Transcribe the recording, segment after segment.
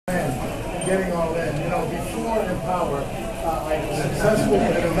getting all in. You know, before Empower, I was successful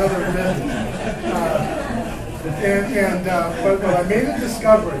in another business. But I made a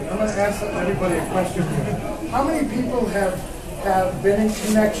discovery. I'm going to ask everybody a question here. How many people have been in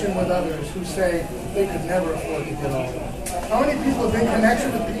connection with others who say they could never afford to get all in? How many people have been in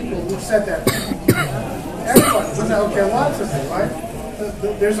connection with people who said that? Everybody. Okay, lots of them, right?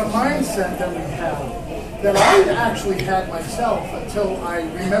 There's a mindset that we have that I actually had myself until I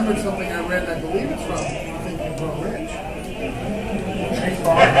remembered something I read, and I believe it's from Think and Grow Rich.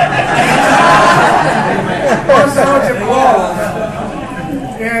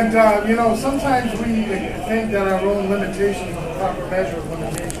 And, you know, sometimes we think that our own limitations are the proper measure of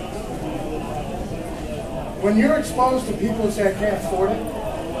limitations. When you're exposed to people who say, I can't afford it,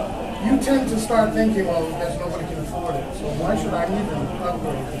 you tend to start thinking, well, because nobody can afford it, so why should I even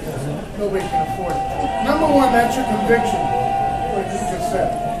upgrade because nobody can afford it? Number one, that's your conviction, what you just said.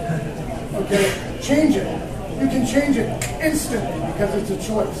 Okay, change it. You can change it instantly because it's a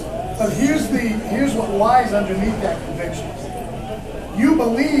choice. But here's what lies underneath that conviction. You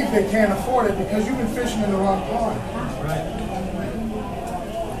believe they can't afford it because you've been fishing in the wrong pond.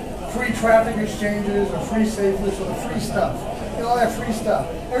 Free traffic exchanges or free safe lists or the free stuff. You know, all that free stuff.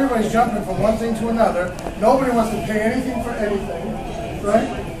 Everybody's jumping from one thing to another. Nobody wants to pay anything for anything, right?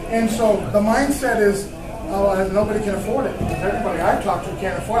 And so the mindset is, oh, nobody can afford it. Everybody I've talked to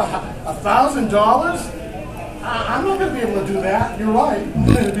can't afford it. $1,000? I'm not going to be able to do that. You're right.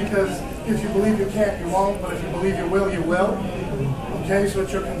 Because if you believe you can't, you won't. But if you believe you will, you will. Okay, so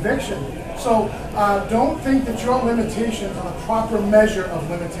it's your conviction. So don't think that your limitations are the proper measure of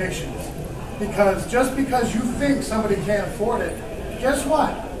limitations. Because just because you think somebody can't afford it, guess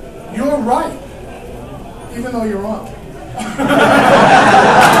what? You're right, even though you're wrong. So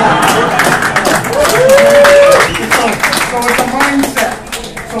it's a mindset.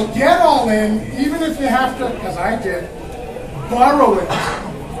 So get all in, even if you have to, because I did, borrow it.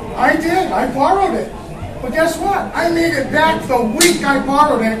 I borrowed it. But guess what? I made it back the week I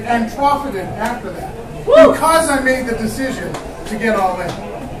borrowed it and profited after that. Because I made the decision to get all in.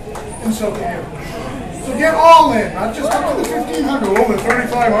 And so can you. So get all in, not just up to the 1,500, oh, the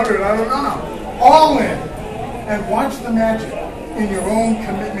 3,500, I don't know. All in. And watch the magic in your own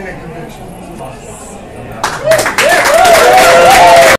commitment and conviction.